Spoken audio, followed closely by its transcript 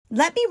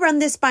Let me run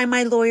this by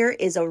my lawyer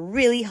is a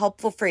really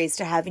helpful phrase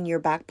to have in your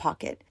back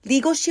pocket.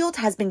 Legal Shield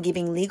has been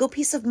giving legal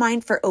peace of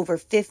mind for over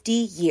 50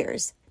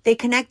 years. They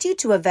connect you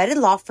to a vetted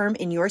law firm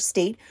in your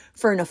state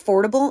for an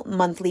affordable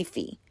monthly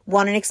fee.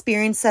 Want an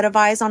experienced set of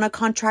eyes on a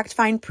contract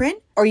fine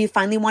print? Or you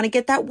finally want to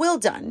get that will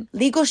done?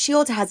 Legal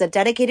Shield has a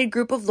dedicated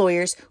group of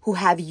lawyers who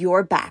have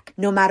your back,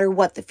 no matter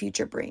what the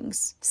future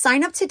brings.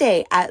 Sign up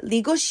today at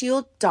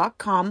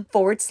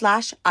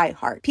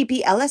LegalShield.com/iHeart.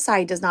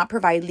 PPLSI does not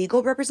provide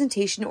legal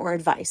representation or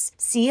advice.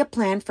 See a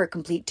plan for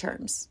complete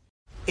terms.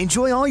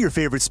 Enjoy all your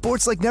favorite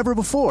sports like never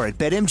before at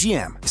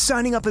BetMGM.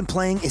 Signing up and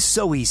playing is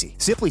so easy.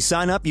 Simply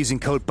sign up using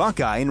code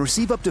Buckeye and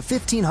receive up to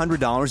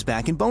 $1,500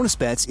 back in bonus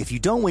bets if you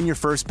don't win your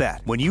first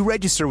bet. When you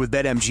register with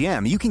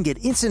BetMGM, you can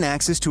get instant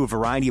access to a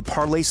variety of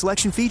parlay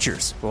selection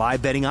features,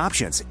 live betting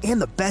options,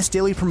 and the best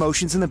daily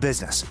promotions in the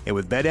business. And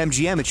with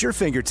BetMGM at your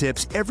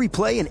fingertips, every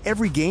play and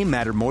every game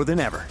matter more than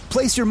ever.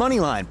 Place your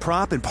moneyline,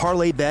 prop, and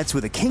parlay bets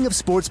with the king of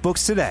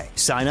sportsbooks today.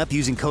 Sign up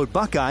using code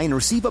Buckeye and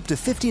receive up to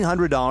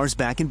 $1,500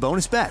 back in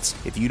bonus bets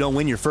if you don't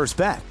win your first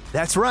bet.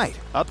 That's right,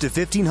 up to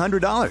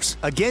 $1,500.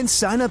 Again,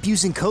 sign up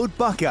using code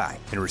Buckeye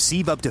and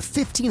receive up to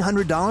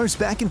 $1,500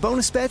 back in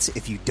bonus bets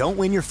if you don't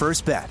win your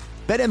first bet.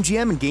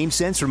 BetMGM and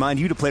GameSense remind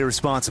you to play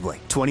responsibly.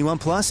 21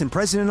 plus and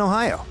present in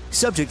Ohio.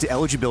 Subject to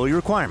eligibility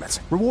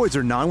requirements. Rewards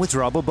are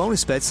non-withdrawable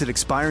bonus bets that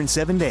expire in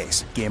 7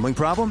 days. Gambling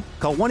problem?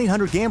 Call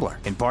 1-800-GAMBLER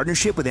in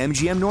partnership with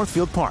MGM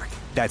Northfield Park.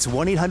 That's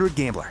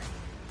 1-800-GAMBLER.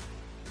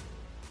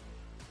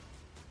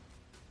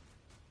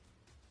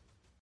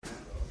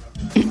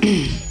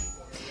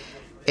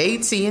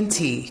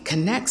 AT&T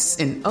connects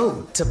an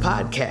ode to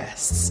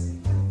podcasts.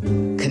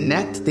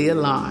 Connect the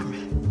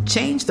alarm.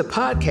 Change the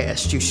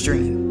podcast you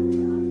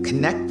stream.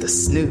 Connect the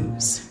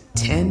snooze.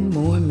 10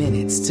 more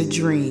minutes to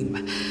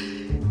dream.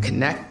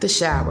 Connect the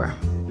shower.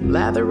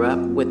 Lather up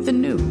with the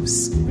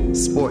news.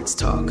 Sports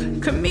talk,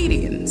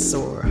 comedians,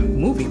 or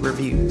movie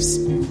reviews.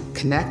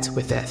 Connect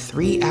with that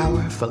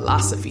 3-hour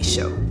philosophy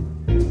show.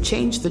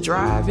 Change the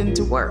drive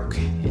into work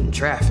in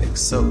traffic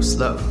so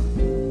slow.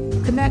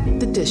 Connect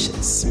the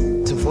dishes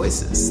to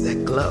voices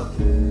that glow.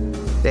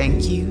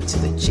 Thank you to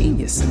the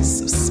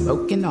geniuses of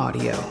spoken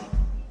audio.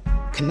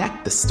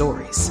 Connect the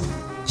stories.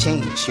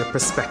 Change your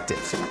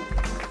perspective.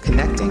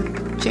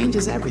 Connecting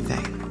changes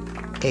everything.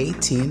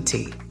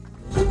 AT&T.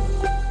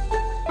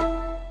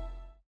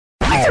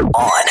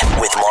 On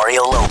with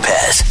Mario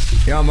Lopez.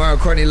 Yo, I'm Mario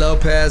Courtney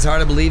Lopez.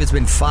 Hard to believe it's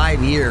been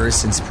 5 years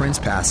since Prince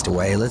passed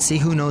away. Let's see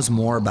who knows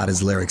more about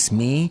his lyrics,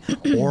 me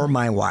or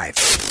my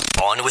wife.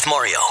 On with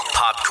Mario,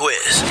 pop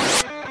quiz.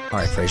 All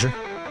right, Fraser.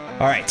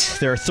 All right,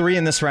 there are 3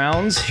 in this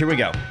round. Here we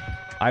go.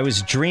 I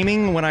was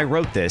dreaming when I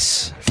wrote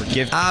this.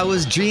 I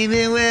was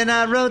dreaming when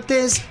I wrote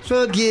this.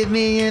 Forgive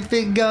me if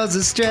it goes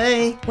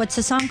astray. What's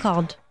the song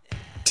called?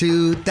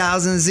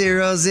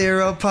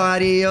 2000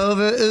 party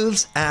over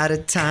oops at a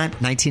time.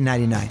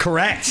 1999.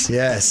 Correct.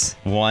 Yes.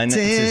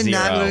 1-0.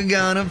 Tonight we're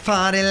gonna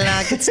party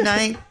like it's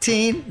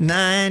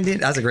 1990.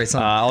 That's a great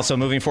song. Also,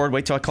 moving forward,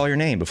 wait till I call your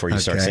name before you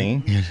start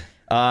singing.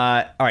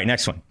 All right,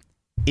 next one.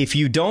 If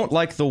you don't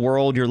like the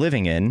world you're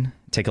living in,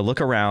 take a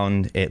look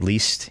around. At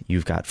least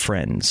you've got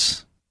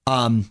friends.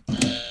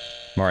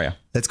 Mario.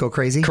 Let's Go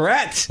Crazy?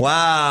 Correct.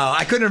 Wow.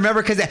 I couldn't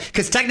remember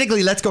because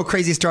technically Let's Go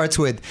Crazy starts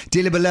with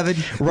Dearly Beloved,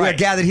 we are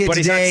gathered here but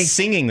today. But he's not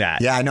singing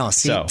that. Yeah, I know.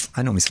 See, so,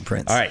 I know me some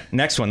Prince. All right,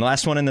 next one.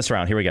 Last one in this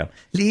round. Here we go. At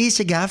least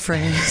you got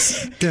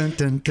friends. Dun,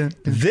 dun, dun,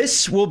 dun.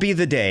 This will be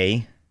the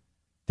day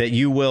that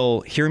you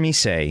will hear me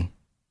say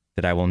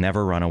that I will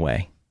never run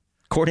away.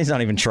 Courtney's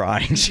not even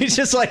trying. She's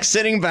just like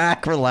sitting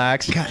back,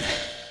 relaxed. God.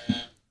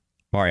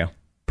 Mario.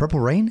 Purple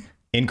Rain?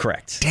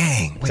 Incorrect.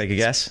 Dang. Take a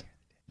guess.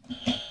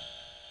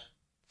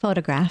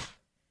 Photograph.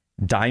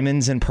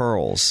 Diamonds and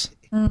Pearls.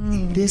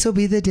 This will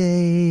be the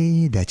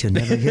day that you'll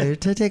never get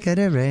to take it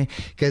away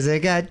because I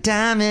got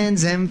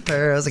diamonds and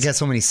pearls. I got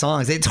so many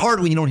songs. It's hard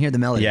when you don't hear the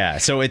melody. Yeah,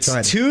 so it's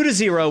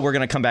 2-0. We're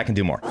going to come back and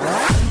do more.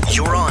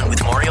 You're on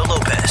with Mario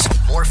Lopez.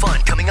 More fun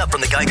coming up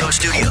from the Geico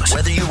Studios.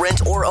 Whether you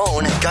rent or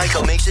own,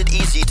 Geico makes it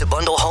easy to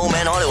bundle home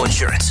and auto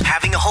insurance.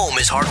 Having a home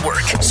is hard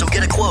work, so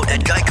get a quote at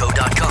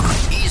geico.com.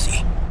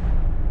 Easy.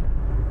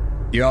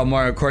 Yo,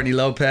 Mario Courtney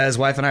Lopez.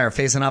 Wife and I are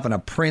facing off in a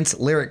Prince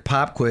lyric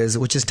pop quiz,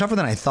 which is tougher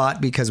than I thought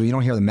because when you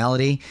don't hear the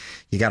melody,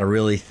 you got to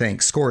really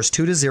think. Score is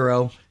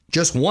 2-0.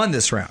 Just won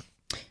this round.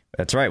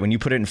 That's right. When you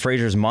put it in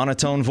Fraser's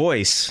monotone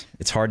voice,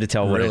 it's hard to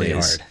tell what really it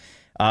is.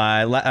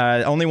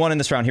 Only one in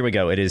this round. Here we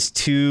go. It is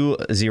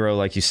 2-0,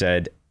 like you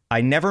said. I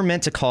never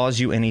meant to cause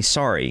you any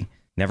sorry.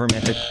 Never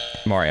meant to...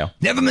 Mario.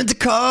 Never meant to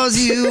cause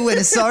you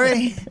any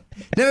sorry.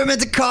 Never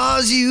meant to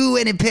cause you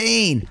any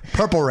pain.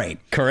 Purple Rain.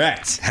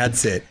 Correct.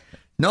 That's it.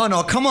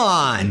 No, come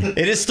on.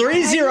 It is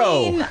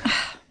 3-0.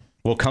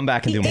 We'll come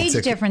back and do more.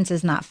 Age difference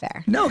is not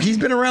fair. No, he's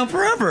been around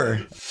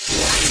forever.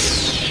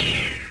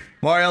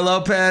 Mario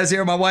Lopez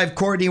here, my wife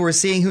Courtney. We're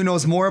seeing who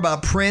knows more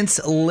about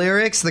Prince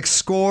lyrics. The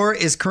score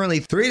is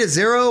currently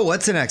 3-0.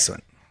 What's the next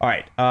one? All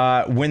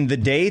right. When the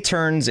day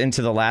turns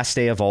into the last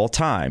day of all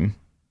time,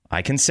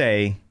 I can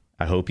say,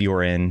 I hope you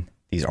are in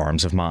these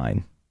arms of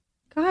mine.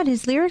 God,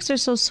 his lyrics are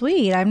so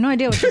sweet. I have no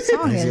idea what the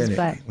song is,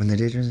 but when the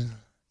day.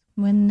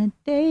 When the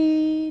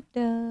day.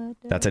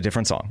 That's a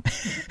different song.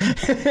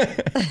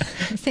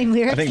 Same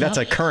lyrics. I think that's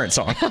a current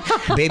song.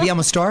 Baby, I'm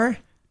a Star?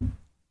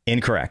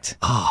 Incorrect.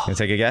 Oh. Can I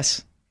take a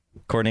guess?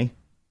 Courtney?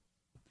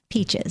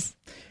 Peaches.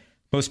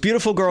 Most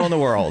beautiful girl in the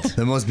world.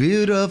 The most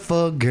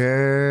beautiful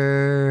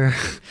girl.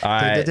 All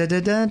right.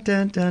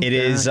 It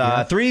is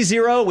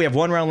 3-0. We have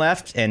one round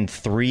left and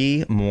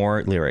 3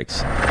 more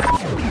lyrics.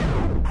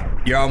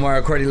 You're on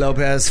Mario Courtney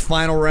Lopez.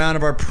 Final round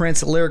of our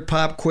Prince Lyric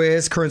Pop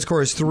Quiz. Current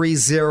score is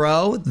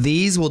 3-0.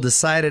 These will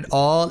decide it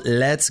all.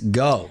 Let's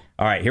go.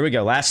 All right, here we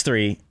go. Last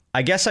 3.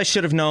 I guess I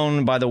should have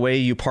known by the way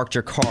you parked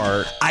your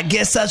car. I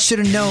guess I should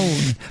have known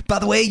by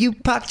the way you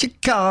parked your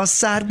car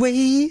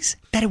sideways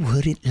that it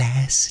wouldn't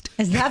last.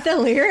 Is that the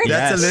lyric?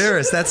 That's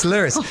the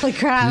lyrics. Holy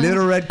crap.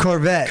 Little Red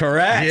Corvette.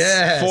 Correct.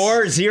 Yes.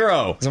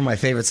 4-0. It's one of my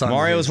favorite songs.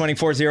 Mario's winning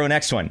 4-0.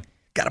 Next one.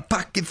 Got a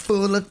pocket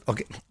full of...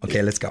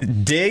 Okay, let's go.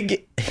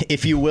 Dig,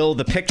 if you will,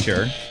 the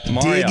picture.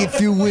 Mario. Dig, if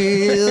you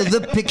will,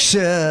 the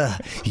picture.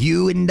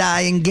 You and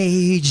I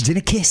engaged in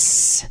a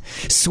kiss.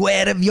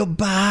 Sweat of your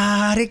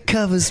body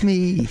covers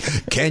me.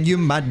 Can you,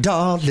 my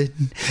darling?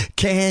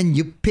 Can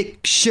you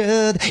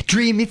picture?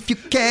 Dream if you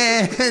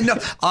can.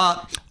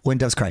 When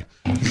Doves Cry.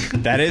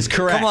 That is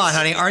correct. Come on,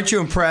 honey. Aren't you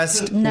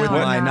impressed with No,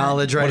 my I'm not.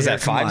 knowledge right What is here?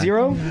 that, Come on.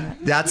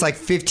 5-0? That's like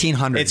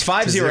 1,500. It's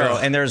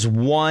 5-0, and there's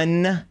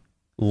one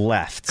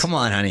left. Come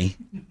on, honey.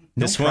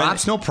 No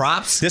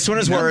props. This one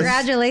is worth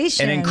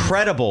Congratulations. an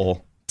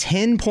incredible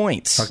 10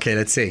 points. Okay,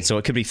 let's see. So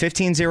it could be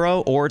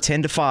 15-0 or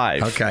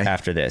 10-5 Okay.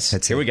 after this.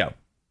 Let's see. Here we go.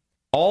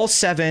 All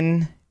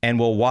 7 and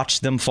we'll watch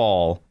them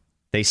fall.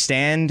 They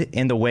stand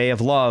in the way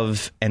of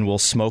love and we'll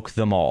smoke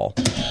them all.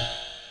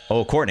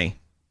 Oh, Courtney.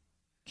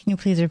 Can you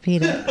please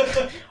repeat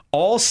it?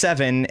 All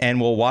 7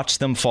 and we'll watch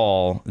them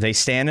fall. They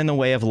stand in the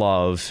way of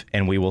love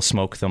and we will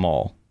smoke them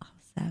all.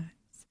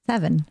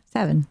 7.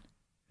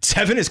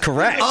 7 is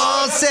correct.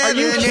 All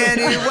 7 and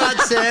you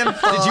watch them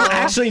fall. Did you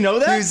actually know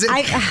that? Music.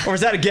 Or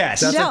was that a guess?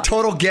 That's a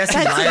total guess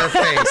in my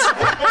face.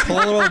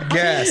 Total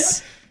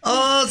guess.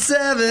 All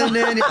 7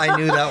 and you... I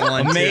knew that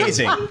one.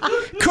 Amazing.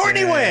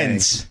 Courtney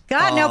wins.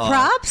 God, no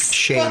props?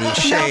 Shady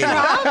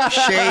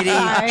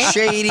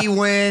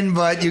win,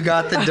 but you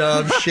got the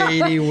dub.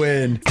 Shady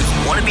win.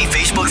 Want to be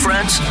Facebook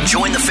friends?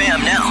 Join the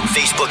fam now.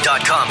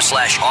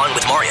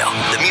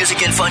 Facebook.com/OnWithMario. The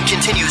music and fun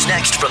continues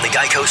next from the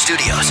Geico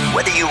Studios.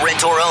 Whether you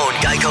rent or own,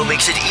 Geico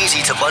makes it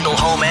easy to bundle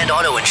home and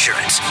auto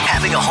insurance.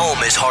 Having a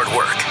home is hard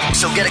work.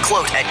 So get a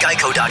quote at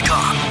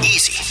Geico.com.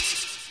 Easy.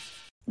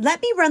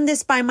 Let me run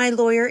this by my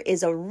lawyer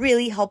is a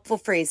really helpful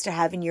phrase to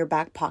have in your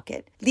back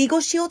pocket.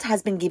 Legal Shield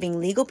has been giving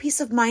legal peace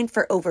of mind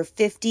for over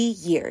 50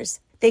 years.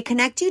 They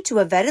connect you to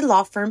a vetted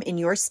law firm in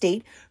your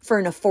state for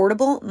an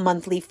affordable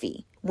monthly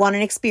fee. Want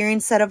an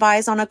experienced set of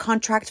eyes on a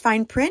contract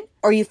fine print?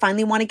 Or you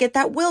finally want to get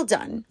that will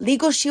done?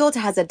 Legal Shield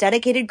has a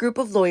dedicated group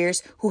of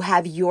lawyers who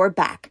have your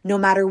back, no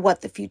matter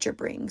what the future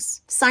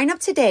brings. Sign up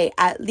today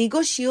at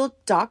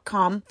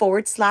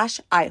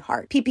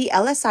LegalShield.com/iHeart.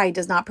 PPLSI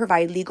does not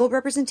provide legal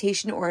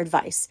representation or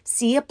advice.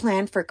 See a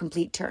plan for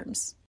complete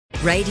terms.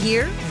 Right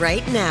here,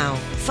 right now.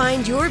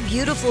 Find your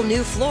beautiful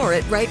new floor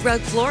at Right Rug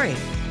Flooring.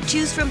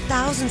 Choose from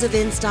thousands of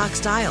in-stock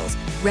styles,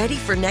 ready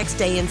for next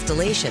day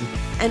installation,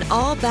 and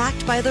all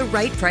backed by the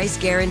right price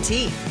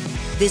guarantee.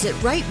 Visit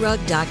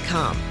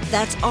rightrug.com.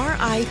 That's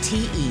RITERUG.com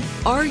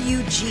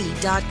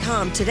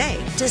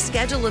today to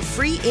schedule a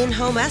free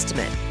in-home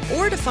estimate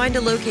or to find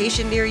a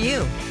location near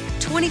you.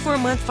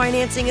 24-month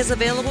financing is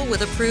available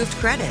with approved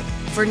credit.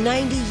 For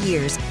 90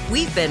 years,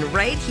 we've been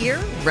right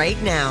here,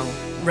 right now.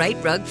 Right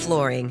Rug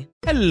Flooring.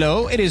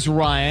 Hello, it is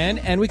Ryan,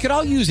 and we could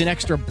all use an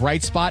extra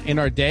bright spot in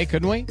our day,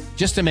 couldn't we?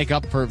 Just to make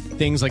up for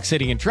things like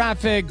sitting in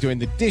traffic, doing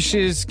the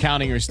dishes,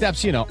 counting your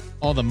steps, you know,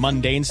 all the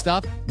mundane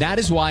stuff. That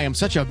is why I'm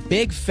such a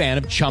big fan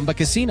of Chumba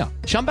Casino.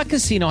 Chumba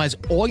Casino has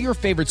all your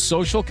favorite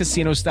social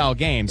casino-style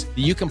games that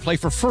you can play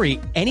for free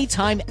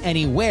anytime,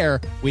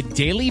 anywhere with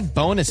daily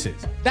bonuses.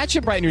 That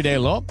should brighten your day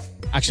a little.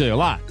 Actually, a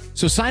lot.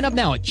 So sign up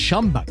now at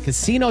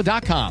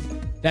ChumbaCasino.com.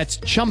 That's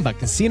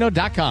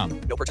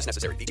ChumbaCasino.com. No purchase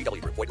necessary.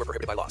 VGW Group. Void where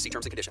prohibited by law. See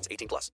terms and conditions. 18+.